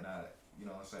people might not, you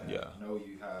know what I'm saying, know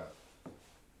you have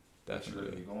what you're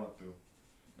really going through.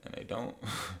 And they don't.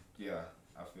 Yeah,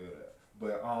 I feel that.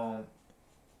 But I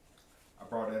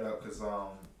brought that up because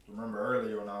remember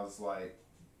earlier when I was like,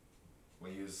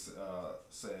 when you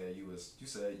said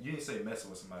you didn't say messing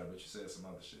with somebody, but you said some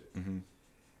other shit.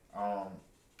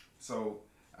 So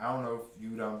I don't know if you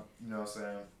know what I'm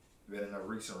saying, been in a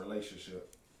recent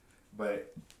relationship,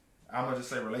 but I'm gonna just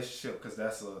say relationship because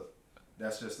that's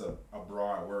just a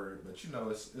broad word, but you know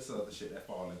it's other shit that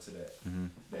fall into that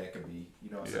that could be, you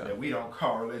know what I'm saying, that we don't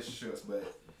call relationships, but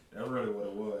that's really what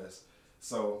it was.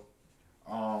 So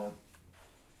how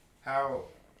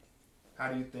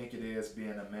do you think it is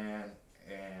being a man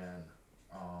and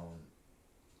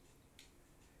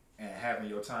having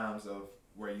your times of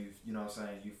where you know what I'm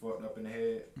saying, you fucked up in the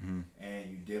head and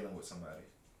you dealing with somebody?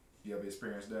 You ever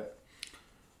experienced that?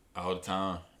 All the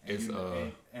time.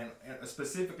 And and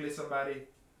specifically somebody,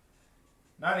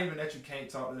 not even that you can't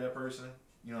talk to that person,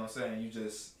 you know what I'm saying, you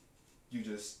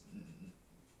just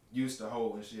used to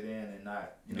holding shit in and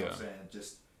not, you know what I'm saying,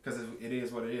 just because it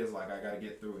is what it is, like I gotta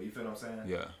get through it, you feel what I'm saying?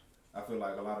 Yeah. I feel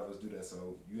like a lot of us do that.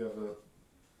 So you ever?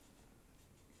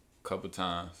 Couple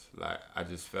times, like I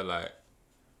just felt like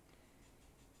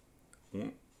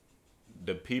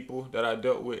the people that I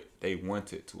dealt with, they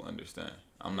wanted to understand.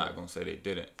 I'm not gonna say they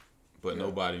didn't, but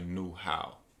nobody knew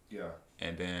how. Yeah.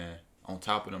 And then on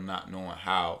top of them not knowing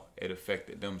how, it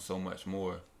affected them so much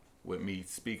more with me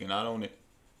speaking out on it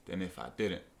than if I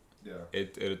didn't. Yeah.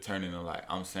 It'll turn into like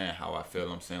I'm saying how I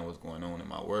feel, I'm saying what's going on in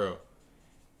my world,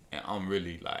 and I'm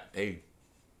really like, they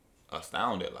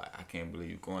astounded, like I can't believe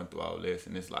you're going through all this,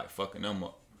 and it's like fucking them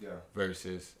up. Yeah.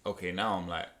 Versus okay, now I'm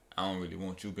like, I don't really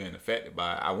want you being affected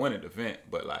by it. I wanted to vent,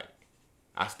 but like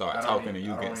I start talking and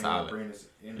you get silent.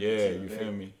 Yeah, you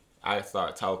feel me? I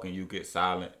start talking, you get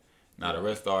silent. Now the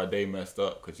rest of our day messed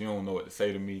up because you don't know what to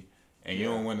say to me, and you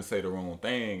don't want to say the wrong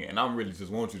thing, and I'm really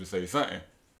just want you to say something.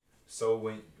 So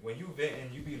when you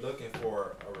venting, you be looking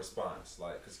for a response,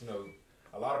 like, cause you know,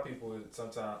 a lot of people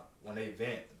sometimes when they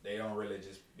vent, they don't really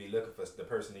just be looking for the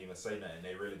person to even say nothing.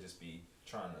 They really just be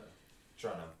trying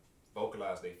to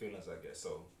vocalize their feelings, I guess.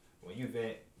 So when you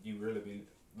vent, you really be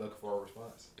looking for a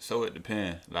response. So it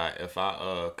depends. Like if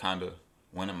I kind of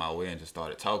went in my way and just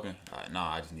started talking, like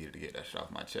nah, I just needed to get that shit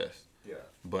off my chest. Yeah.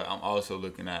 But I'm also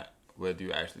looking at whether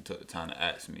you actually took the time to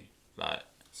ask me, like.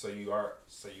 So you are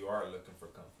looking for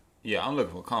comfort. Yeah, I'm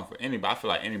looking for comfort. I feel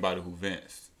like anybody who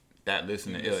vents, that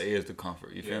listening ear is the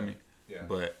comfort. You feel me? Yeah.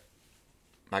 But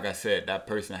like I said, that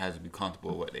person has to be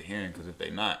comfortable with what they're hearing, because if they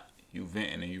not, you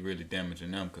venting and you really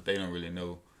damaging them, because they don't really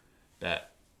know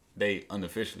that they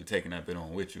unofficially taking that bit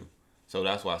on with you. So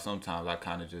that's why sometimes I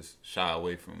kind of just shy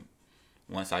away from,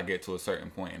 once I get to a certain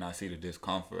point and I see the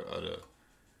discomfort or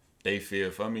they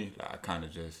fear for me, like I kind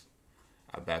of just,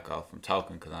 I back off from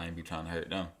talking, because I ain't be trying to hurt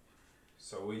them.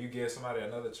 So will you give somebody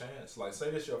another chance? Like,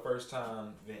 say this your first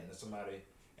time venting to somebody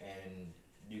and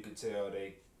you could tell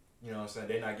they, you know what I'm saying,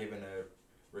 they're not giving a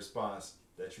response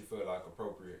that you feel like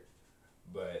appropriate.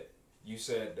 But you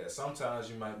said that sometimes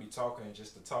you might be talking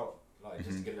just to talk, like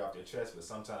just to get it off your chest, but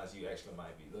sometimes you actually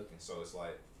might be looking. So it's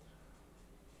like,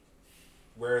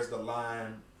 where's the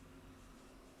line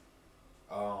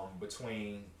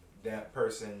between that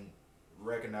person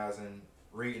recognizing,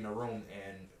 reading a room,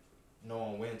 and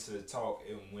knowing when to talk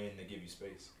and when to give you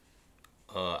space?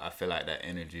 I feel like that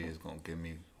energy is gonna give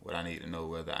me what I need to know,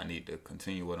 whether I need to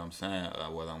continue what I'm saying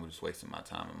or whether I'm just wasting my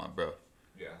time and my breath.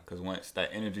 Yeah. Cause once that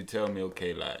energy tell me,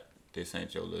 okay, like this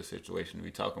ain't your little situation to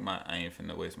be talking about, I ain't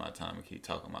finna waste my time and keep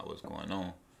talking about what's going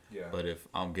on. Yeah. But if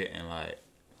I'm getting like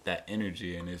that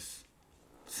energy and it's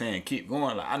saying keep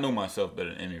going, like I know myself better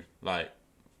than any like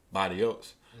body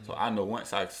else. So I know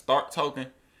once I start talking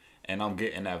and I'm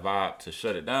getting that vibe to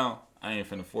shut it down, I ain't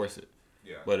finna force it.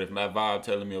 Yeah. But if that vibe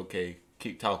telling me, okay,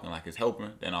 keep talking like it's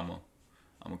helping, then I'm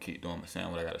gonna keep doing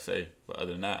saying what I gotta say. But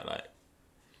other than that, like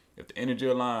if the energy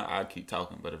align, I keep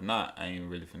talking. But if not, I ain't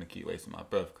really finna keep wasting my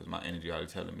breath, because my energy already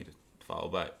telling me to fall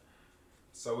back.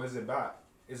 So is it about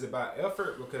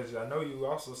effort? Because I know you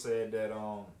also said that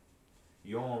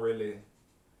you don't really,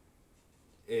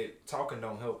 talking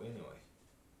don't help anyway.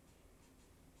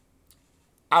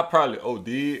 I probably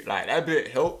OD'd. Like that bit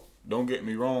help, don't get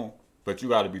me wrong, but you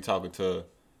gotta be talking to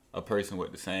a person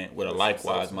with a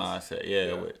likewise mindset.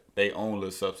 Yeah, with they own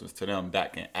little substance to them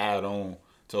that can add on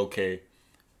to, okay,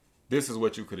 this is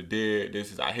what you could have did.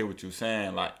 This is, I hear what you're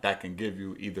saying. Like that can give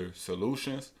you either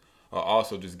solutions or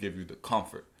also just give you the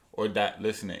comfort or that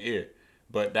listening ear.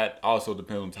 But that also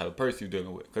depends on the type of person you're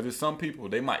dealing with. Because there's some people,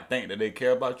 they might think that they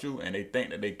care about you and they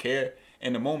think that they care.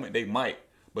 In the moment, they might.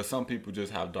 But some people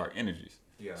just have dark energies.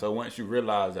 Yeah. So once you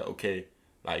realize that, okay,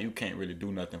 like you can't really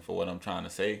do nothing for what I'm trying to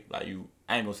say. Like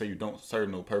I ain't gonna say you don't serve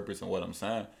no purpose in what I'm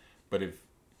saying. But if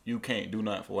you can't do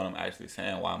nothing for what I'm actually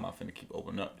saying, why am I finna keep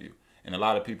opening up to you? And a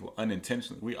lot of people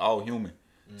unintentionally, we all human.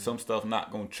 Some stuff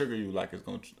not gonna trigger you like it's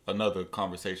gonna another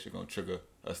conversation gonna trigger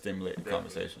a stimulating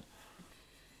conversation.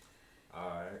 All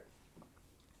right,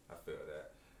 I feel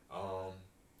that.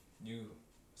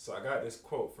 So I got this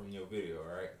quote from your video,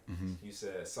 right? Mm-hmm. You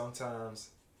said, sometimes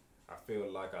I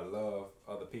feel like I love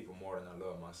other people more than I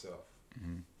love myself.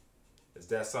 Mm-hmm. Is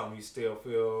that something you still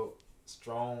feel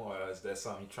strong, or is that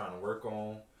something you're trying to work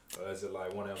on, or is it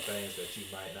like one of them things that you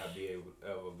might not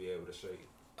ever be able to shake?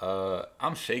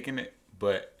 I'm shaking it,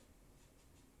 but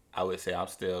I would say I'm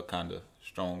still kind of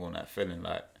strong on that feeling.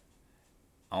 Like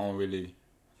I don't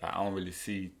really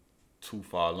see too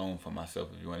far along for myself,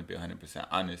 if you want to be 100%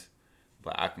 honest.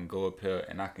 But I can go up here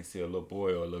and I can see a little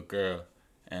boy or a little girl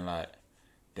and like,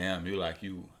 damn,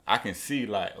 I can see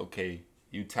like, okay,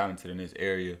 you talented in this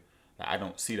area. Like I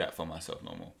don't see that for myself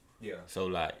no more. Yeah. So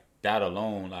like that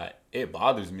alone, like it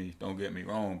bothers me, don't get me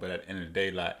wrong, but at the end of the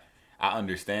day, like I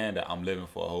understand that I'm living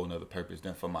for a whole nother purpose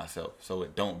than for myself. So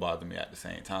it don't bother me at the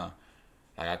same time.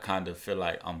 Like I kind of feel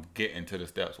like I'm getting to the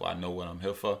steps where I know what I'm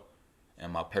here for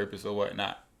and my purpose or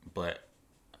whatnot. But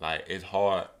like it's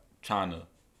hard trying to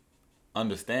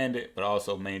understand it, but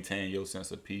also maintain your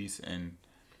sense of peace and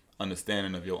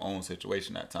understanding of your own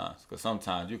situation at times. Because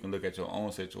sometimes you can look at your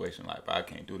own situation like, but I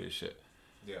can't do this shit.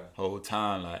 Yeah. Whole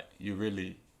time, like you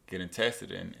really getting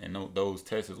tested, and those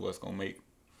tests is what's gonna make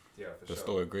the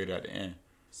story great at the end.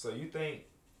 So you think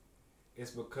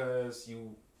it's because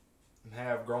you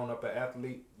have grown up an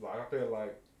athlete? Like I feel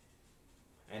like,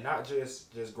 and not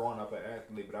just growing up an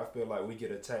athlete, but I feel like we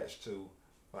get attached to,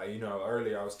 like, you know,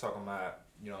 earlier I was talking about,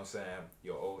 you know what I'm saying,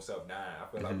 your old self dying. I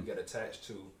feel like we get attached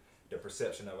to the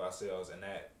perception of ourselves, and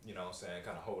that, you know what I'm saying,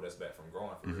 kind of hold us back from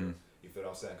growing for real. You feel what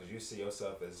I'm saying? Because you see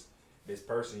yourself as this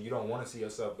person. You don't want to see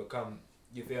yourself become,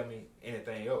 you feel me,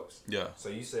 anything else. Yeah. So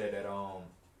you said that, you know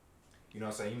what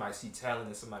I'm saying, you might see talent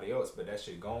in somebody else, but that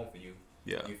shit gone for you.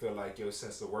 Yeah. You feel like your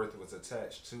sense of worth was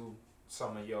attached to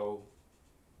some of your...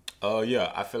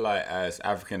 Yeah, I feel like as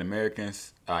African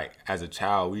Americans, like as a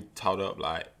child, we taught up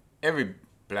like every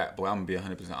black boy, I'm gonna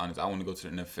be 100% honest, I want to go to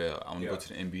the NFL, I want to go to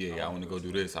the NBA, I want to go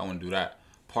do this, I want to do that.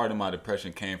 Part of my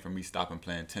depression came from me stopping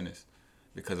playing tennis,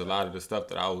 because a lot of the stuff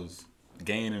that I was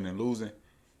gaining and losing,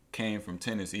 came from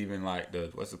tennis, even like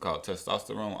the, what's it called,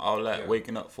 testosterone, all that, Yeah.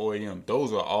 waking up 4 a.m.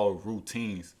 Those are all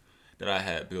routines that I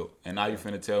had built. And now you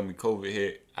finna tell me COVID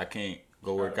hit, I can't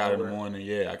go work out in the morning.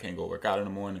 Yeah, I can't go work out in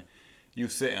the morning. You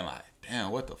sitting like,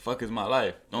 damn, what the fuck is my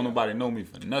life? Don't nobody know me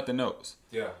for nothing else.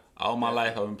 Yeah. All my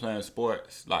life I've been playing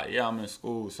sports. Like, yeah, I'm in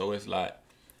school, so it's like,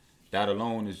 that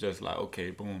alone is just like,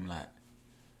 okay, boom, like,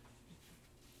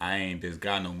 I ain't this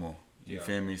guy no more. You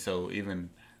feel me? So even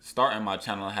starting my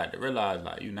channel, I had to realize,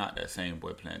 like, you're not that same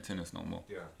boy playing tennis no more.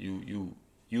 Yeah. You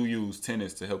use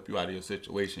tennis to help you out of your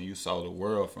situation. You saw the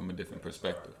world from a different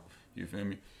perspective. You feel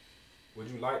me? Would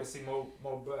you like to see more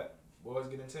black boys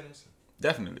get in tennis?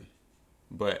 Definitely.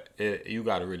 But you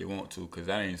got to really want to, because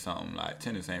that ain't something, like,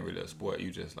 tennis ain't really a sport.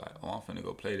 You just like, oh, I'm finna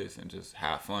go play this and just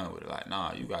have fun with it. Like,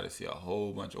 nah, you got to see a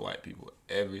whole bunch of white people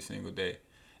every single day.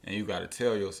 And you got to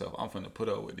tell yourself, I'm finna put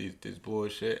up with this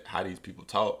bullshit, how these people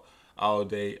talk all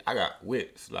day. I got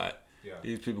wits. Like,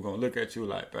 these people gonna look at you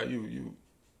like, bro,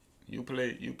 you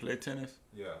play tennis?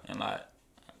 Yeah. And like,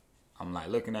 I'm like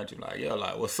looking at you like, yeah,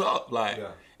 like, what's up? Like,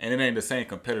 and it ain't the same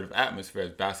competitive atmosphere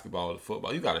as basketball or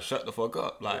football. You gotta shut the fuck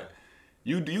up. Like,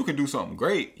 you can do something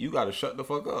great. You gotta shut the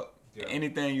fuck up. Yeah.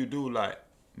 Anything you do, like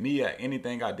me at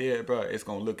anything I did, bro, it's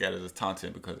gonna look at it as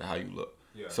taunting because of how you look.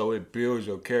 Yeah. So it builds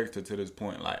your character to this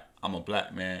point. Like, I'm a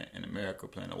black man in America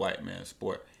playing a white man's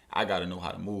sport. I gotta know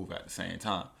how to move at the same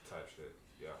time. Type shit.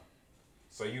 Yeah.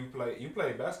 So you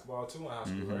played basketball too in high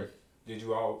school, right? Did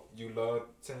you love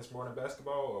tennis more than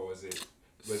basketball, or was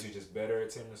you just better at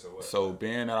tennis, or what? So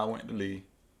being that I went to Lee,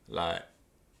 like,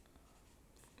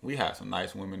 we had some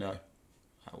nice women there.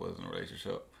 I was in a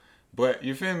relationship, but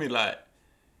you feel me? Like,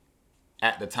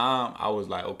 at the time, I was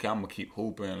like, okay, I'm gonna keep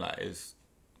hooping. Like, it's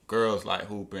girls like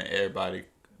hooping. Everybody,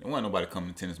 there wasn't nobody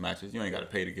coming to tennis matches. You ain't got to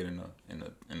pay to get in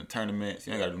the tournaments.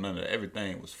 You ain't got to do none of that.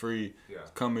 Everything was free. Yeah.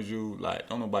 Come as you. Like,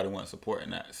 don't nobody want supporting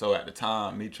that. So at the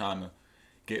time, me trying to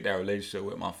get that relationship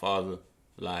with my father,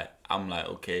 like, I'm like,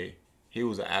 okay, he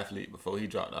was an athlete before he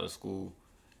dropped out of school.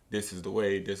 This is the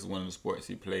way. This is one of the sports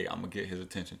he played. I'm gonna get his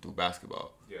attention through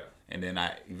basketball. Yeah. And then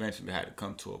I eventually had to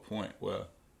come to a point where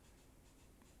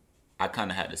I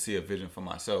kind of had to see a vision for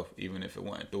myself, even if it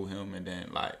wasn't through him. And then,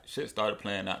 like, shit started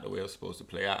playing out the way it was supposed to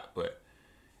play out. But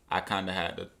I kind of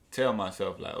had to tell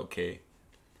myself, like, okay,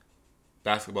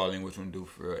 basketball ain't what you want to do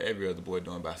for real. Every other boy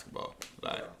doing basketball.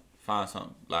 Like, find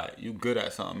something. Like, you good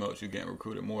at something else. You getting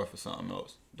recruited more for something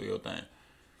else. Do your thing.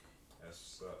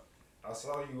 That's what's up. I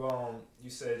saw you. You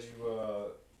said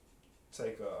you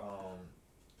take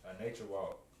a nature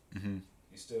walk. Mm-hmm.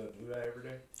 You still do that every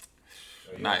day?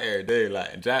 Not every day.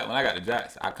 Like, Jack, when I got the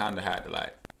Jacks, I kind of had to,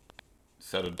 like,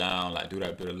 settle down, like, do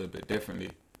that bit a little bit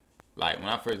differently. Like, when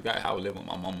I first got here, I was living with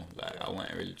my mama. Like, I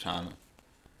wasn't really trying to.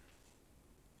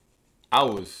 I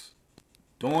was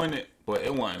doing it, but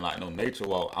it wasn't like no nature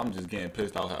walk. I'm just getting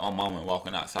pissed off at my mama and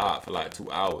walking outside for like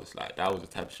 2 hours. Like, that was the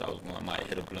type of shit I was going. I might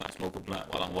hit a blunt, smoke a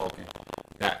blunt while I'm walking.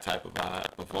 That type of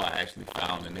vibe before I actually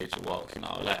found the nature walks and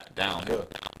all that downhill.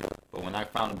 But when I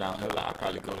found them downhill, like, I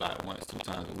probably go like once, 2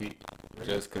 times a week,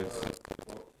 just cause.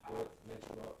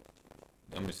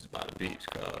 Them bitches by the beach,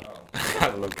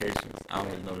 the locations. I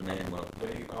don't even know the name of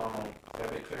it. That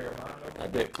bit clear your mind, though?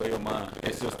 That bit clear your mind.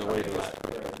 It's just the way to, like.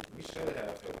 We should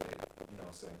have, you know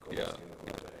what I'm saying, cool skills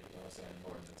like that, you know what I'm saying,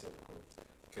 more than typical.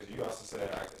 Because you also said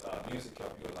music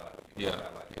helped you a lot. You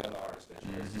got, like, other artists that you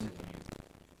listen to music.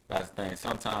 That's the thing.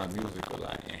 Sometimes music will,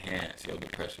 like, enhance your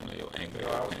depression or your anger.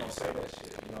 I was gonna say that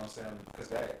shit. You know what I'm saying? Because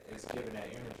that is giving that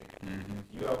energy.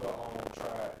 You ever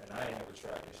tried? And I ain't never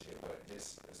tried this shit, but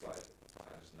it's like,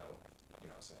 I just know. You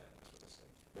know what I'm saying? That's what it's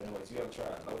saying. But anyways, you ever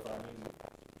tried lo-fi music?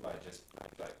 Like, just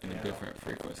like in a different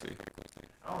frequency.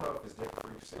 I don't know if it's different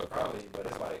frequency, probably, but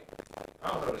it's like, I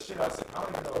don't know the shit I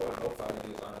don't even know what lo-fi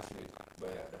is, honestly.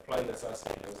 But the playlist I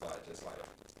seen, it was like just like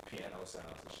piano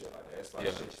sounds and shit like that. It's like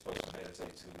shit you're supposed to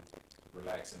meditate to,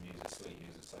 relaxing music, sleep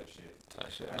music type shit.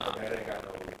 That ain't got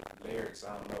no lyrics.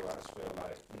 I don't know. I just feel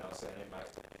like, you know what I'm saying, it might,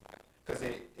 because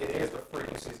it is the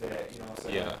frequencies that, you know what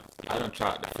I'm saying. Yeah, I done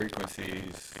tried the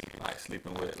frequencies, like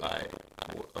sleeping with, like,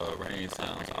 rain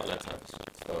sounds, all that type of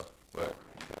stuff. But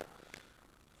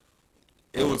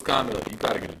it was kind of, you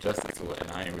gotta get adjusted to it,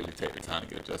 and I ain't really take the time to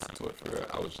get adjusted to it for real.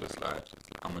 I was just like,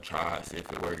 I'm gonna try it, see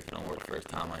if it works. If it don't work the first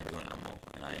time, I ain't doing it no more,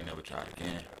 and I ain't never tried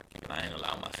again. And I ain't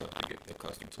allow myself to get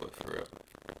accustomed to it for real.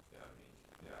 I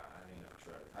ain't never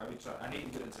tried it. I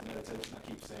need to get into meditation. I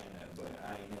keep saying that, but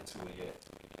I ain't into it yet.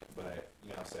 But you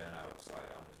know what I'm saying? I was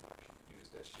like, I'm gonna use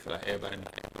that shit. I feel like everybody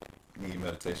need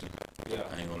meditation. Yeah,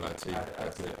 I ain't gonna lie to you.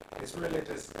 It's really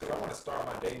just because I want to start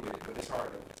my day with it, but it's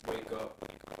hard to wake up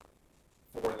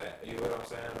for that. You know what I'm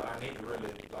saying? I need to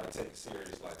really, like, like take it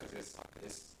serious, like, cause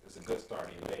it's a good start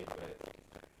in your day, but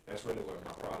that's really what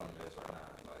my problem is right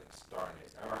now, like starting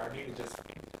it. Or I need to just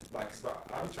like start.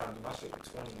 I be trying to do my shit for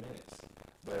 20 minutes,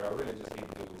 but I really just need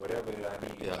to do whatever that I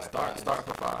need. Yeah, like, start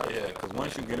for 5. Yeah, because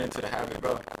once you get into the habit,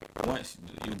 bro, once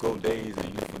you go days and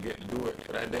you forget to do it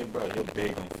for that day, bro, your day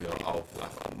gonna feel off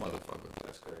like a motherfucker.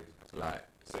 That's crazy. Like,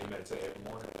 so you meditate every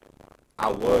morning?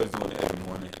 I was doing it every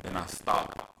morning, then I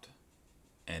stopped,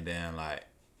 and then like,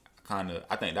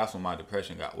 I think that's when my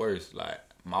depression got worse. Like,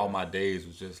 all my days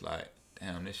was just like,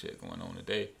 damn, this shit going on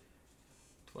today.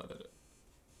 Fuck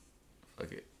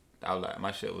it. I was like,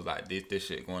 my shit was like this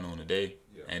shit going on today,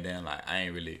 and then like I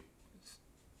ain't really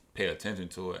pay attention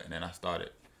to it, and then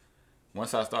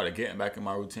once I started getting back in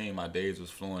my routine, my days was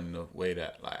flowing in a way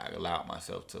that like I allowed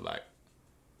myself to like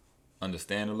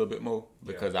understand a little bit more,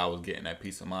 because I was getting that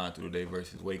peace of mind through the day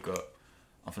versus wake up,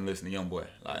 I'm finna listen to Young Boy.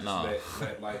 Like, just nah.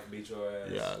 Let life beat your ass.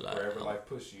 Yeah, like, wherever life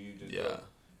push you, you just go.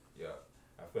 Yeah.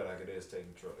 I feel like it is taking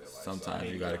control of that life.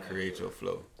 Sometimes you gotta create your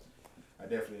flow. I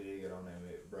definitely did get on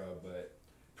that, bro. But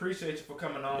appreciate you for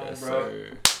coming on, yes, bro.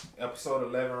 Sir. Episode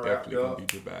 11 wrapped Definitely up. Gonna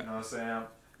be back. You know what I'm saying?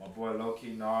 My boy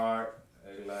Lowkey Nard.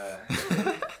 Hey, lie.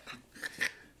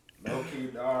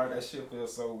 Lowkey Nard. That shit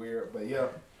feels so weird. But yeah,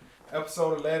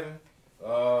 episode 11.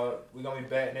 We're gonna be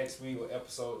back next week with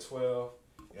episode 12.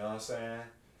 You know what I'm saying?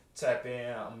 Tap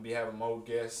in. I'm gonna be having more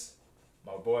guests.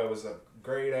 My boy was a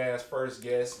great ass first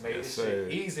guest. Made this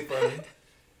shit easy for me.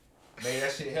 Made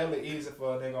that shit hella easy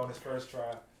for a nigga on his first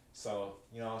try. So,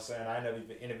 you know what I'm saying? I ain't never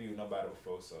even interviewed nobody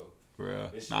before, so.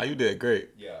 Real. Nah, you did great.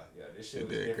 Yeah, this shit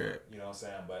was different. Great. You know what I'm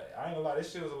saying? But I ain't gonna lie,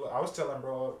 this shit was I was telling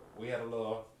bro, we had a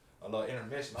little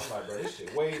intermission. I'm like, bro, this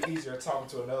shit way easier talking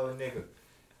to another nigga.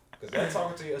 Cause that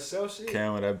talking to yourself shit.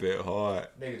 Camera, that bit hard.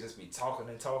 Nigga just be talking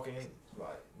and talking.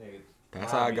 Like, nigga.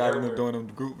 That's how I got into doing them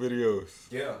group videos.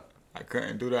 Yeah. I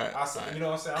couldn't do that. You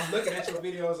know what I'm saying? I'm looking at your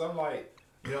videos, I'm like,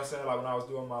 you know what I'm saying? Like when I was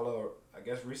doing my little, I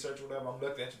guess, research or whatever, I'm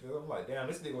looking at your videos, I'm like, damn,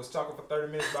 this nigga was talking for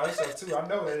 30 minutes by himself too. I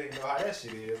know that nigga know how that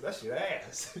shit is. That shit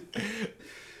ass.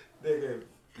 Nigga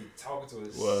be talking to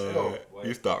himself.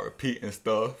 You start repeating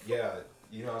stuff. Yeah.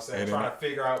 You know what I'm saying? Trying to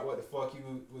figure out what the fuck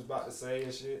you was about to say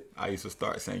and shit. I used to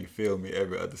start saying, you feel me,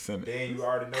 every other sentence. Then you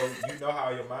already know how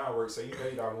your mind works, so you know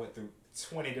you done went through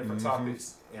 20 different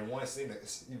topics in one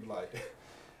sentence. You be like,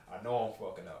 I know I'm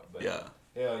fucking up. But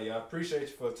hell yeah, I appreciate you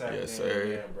for tapping in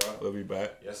again, bro. We'll be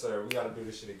back. Yes, sir. We got to do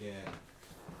this shit again.